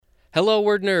Hello,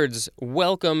 word nerds.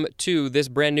 Welcome to this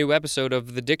brand new episode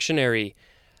of the dictionary.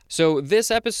 So this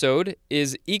episode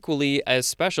is equally as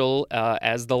special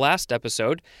as the last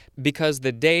episode because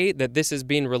the day that this is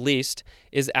being released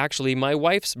is actually my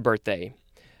wife's birthday.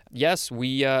 Yes,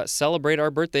 we celebrate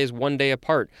our birthdays one day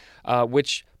apart,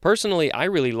 which personally I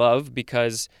really love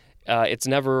because it's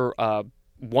never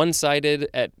one-sided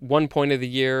at one point of the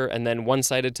year and then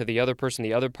one-sided to the other person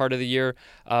the other part of the year.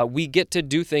 We get to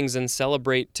do things and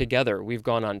celebrate together. We've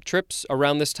gone on trips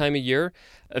around this time of year.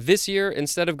 This year,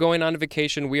 instead of going on a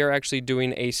vacation, we are actually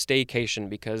doing a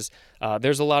staycation because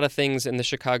there's a lot of things in the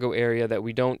Chicago area that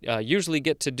we don't usually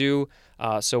get to do,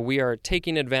 so we are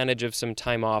taking advantage of some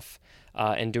time off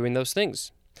and doing those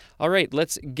things. All right,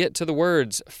 let's get to the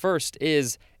words. First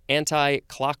is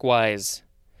anti-clockwise.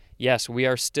 Yes, we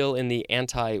are still in the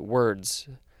anti-words.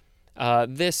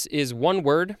 This is one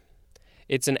word.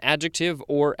 It's an adjective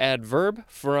or adverb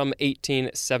from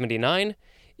 1879.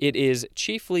 It is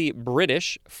chiefly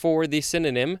British for the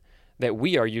synonym that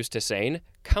we are used to saying,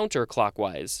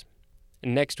 counterclockwise.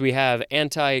 Next we have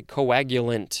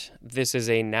anticoagulant. This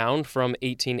is a noun from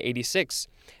 1886.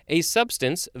 A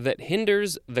substance that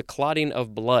hinders the clotting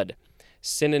of blood.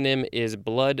 Synonym is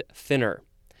blood thinner.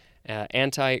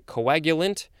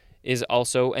 Anticoagulant is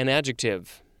also an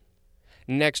adjective.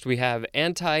 Next we have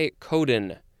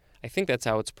anticodon. I think that's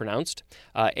how it's pronounced.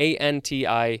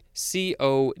 Anticodon.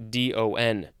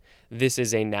 This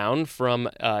is a noun from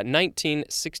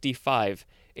 1965.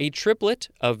 A triplet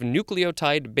of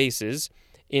nucleotide bases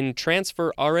in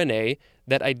transfer RNA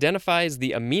that identifies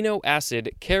the amino acid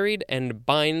carried and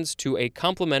binds to a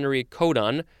complementary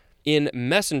codon in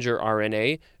messenger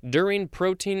RNA during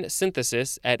protein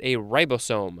synthesis at a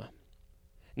ribosome.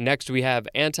 Next, we have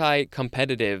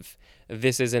anti-competitive.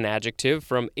 This is an adjective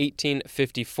from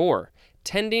 1854,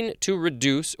 tending to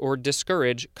reduce or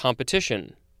discourage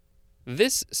competition.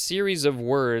 This series of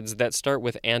words that start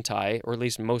with anti, or at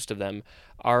least most of them,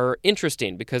 are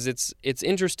interesting because it's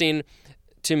interesting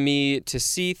to me to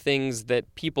see things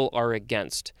that people are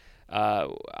against.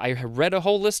 I read a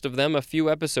whole list of them a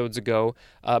few episodes ago,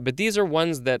 but these are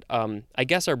ones that I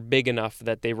guess are big enough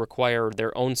that they require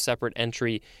their own separate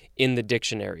entry in the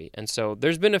dictionary. And so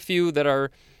there's been a few that are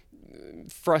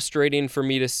frustrating for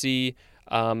me to see,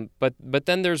 but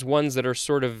then there's ones that are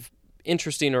sort of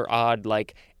interesting or odd,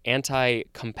 like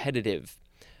anti-competitive.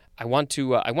 I want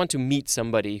to meet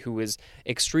somebody who is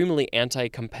extremely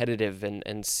anti-competitive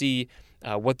and see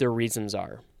what their reasons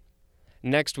are.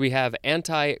 Next, we have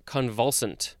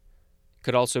anticonvulsant.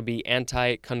 Could also be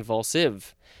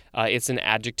anticonvulsive. It's an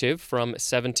adjective from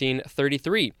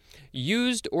 1733,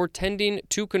 used or tending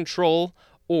to control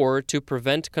or to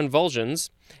prevent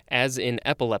convulsions, as in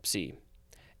epilepsy.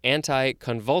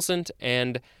 Anticonvulsant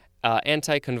and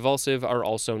anticonvulsive are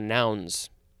also nouns.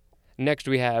 Next,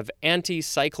 we have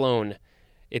anticyclone.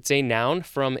 It's a noun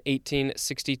from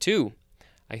 1862.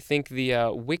 I think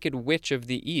the Wicked Witch of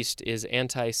the East is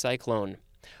anticyclone.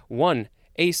 1.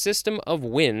 A system of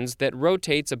winds that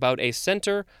rotates about a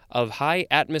center of high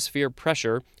atmosphere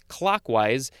pressure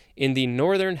clockwise in the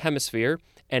northern hemisphere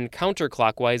and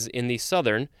counterclockwise in the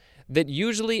southern, that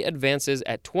usually advances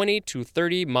at 20 to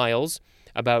 30 miles,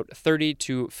 about 30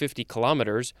 to 50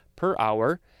 kilometers per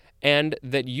hour, and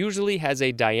that usually has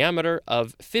a diameter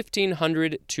of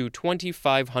 1,500 to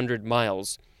 2,500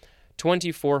 miles.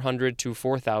 2,400 to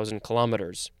 4,000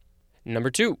 kilometers. Number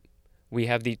 2, we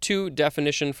have the 2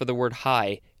 definition for the word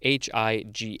high,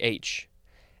 H-I-G-H.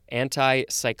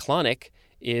 Anticyclonic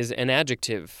is an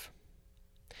adjective.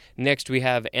 Next, we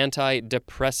have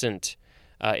antidepressant.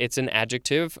 It's an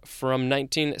adjective from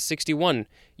 1961,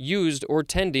 used or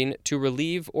tending to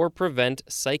relieve or prevent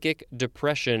psychic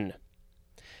depression.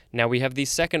 Now we have the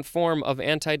second form of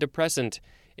antidepressant.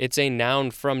 It's a noun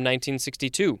from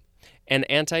 1962. An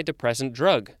antidepressant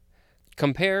drug.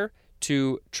 Compare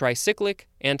to tricyclic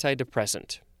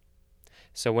antidepressant.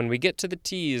 So when we get to the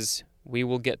T's, we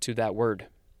will get to that word.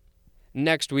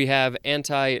 Next, we have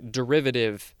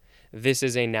antiderivative. This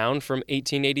is a noun from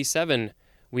 1887.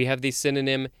 We have the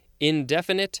synonym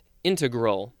indefinite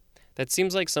integral. That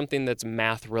seems like something that's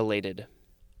math related.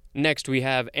 Next, we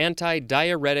have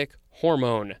antidiuretic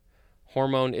hormone.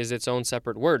 Hormone is its own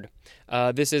separate word.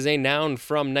 This is a noun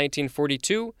from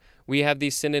 1942. We have the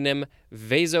synonym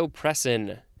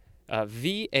vasopressin,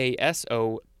 V-A-S-O-P-R-E-S-S-I-N.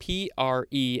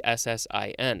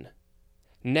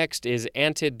 Next is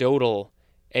antidotal,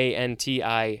 A-N-T-I-D-O-T-A-L.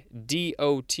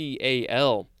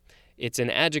 It's an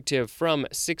adjective from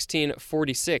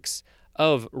 1646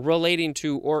 of relating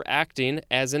to or acting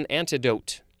as an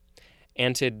antidote.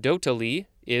 Antidotally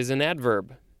is an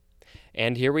adverb.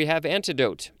 And here we have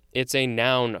antidote. It's a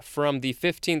noun from the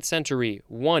 15th century.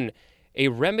 1. A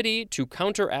remedy to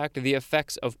counteract the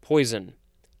effects of poison.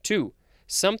 2.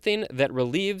 Something that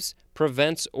relieves,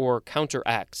 prevents, or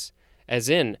counteracts, as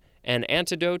in an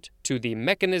antidote to the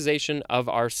mechanization of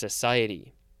our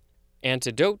society.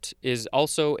 Antidote is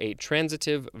also a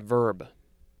transitive verb.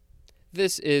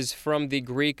 This is from the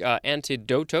Greek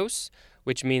antidotos,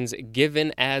 which means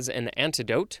given as an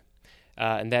antidote,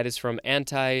 and that is from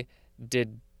antididonai,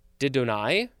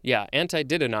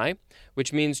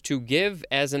 which means to give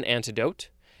as an antidote,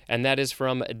 and that is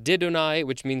from didonai,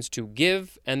 which means to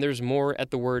give, and there's more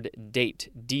at the word date,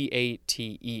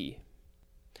 D-A-T-E.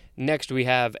 Next we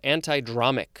have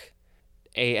antidromic,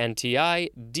 A-N-T-I-D-R-O-M-I-C.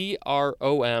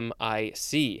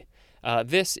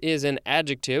 This is an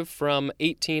adjective from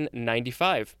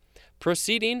 1895,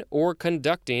 proceeding or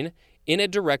conducting in a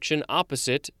direction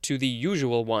opposite to the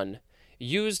usual one,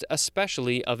 used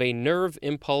especially of a nerve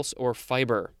impulse or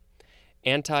fiber.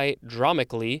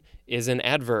 Antidromically is an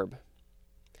adverb.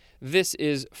 This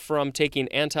is from taking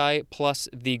anti plus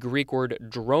the Greek word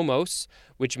dromos,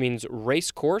 which means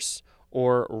race course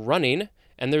or running,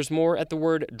 and there's more at the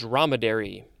word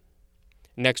dromedary.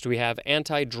 Next we have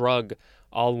anti-drug,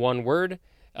 all one word.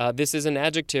 This is an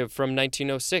adjective from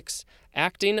 1906,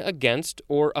 acting against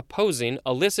or opposing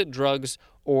illicit drugs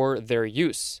or their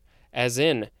use, as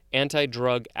in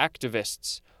anti-drug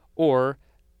activists or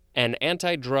an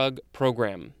anti-drug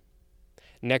program.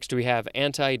 Next we have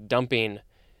anti-dumping.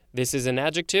 This is an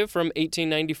adjective from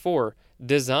 1894,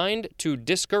 designed to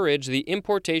discourage the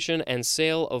importation and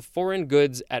sale of foreign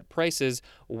goods at prices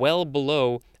well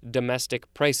below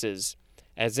domestic prices,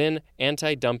 as in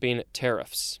anti-dumping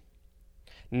tariffs.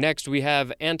 Next, we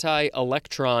have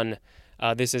anti-electron.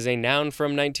 This is a noun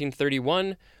from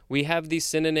 1931. We have the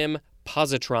synonym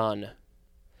positron.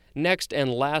 Next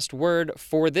and last word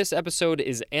for this episode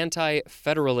is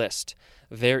anti-federalist.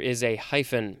 There is a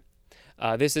hyphen.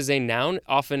 This is a noun,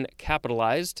 often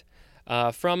capitalized,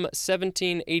 from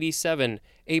 1787,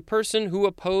 a person who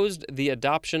opposed the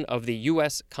adoption of the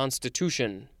U.S.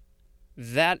 Constitution.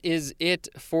 That is it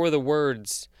for the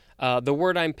words. The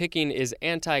word I'm picking is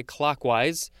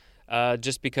anti-clockwise,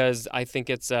 just because I think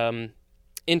it's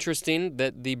interesting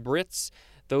that the Brits,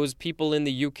 those people in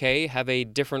the UK, have a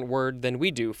different word than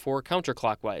we do for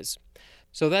counterclockwise.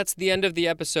 So that's the end of the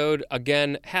episode.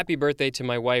 Again, happy birthday to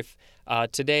my wife.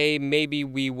 Today, maybe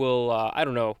we will,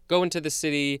 go into the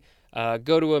city,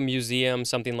 go to a museum,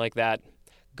 something like that.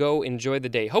 Go enjoy the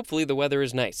day. Hopefully the weather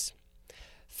is nice.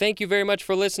 Thank you very much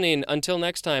for listening. Until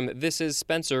next time, this is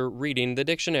Spencer reading the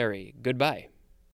dictionary. Goodbye.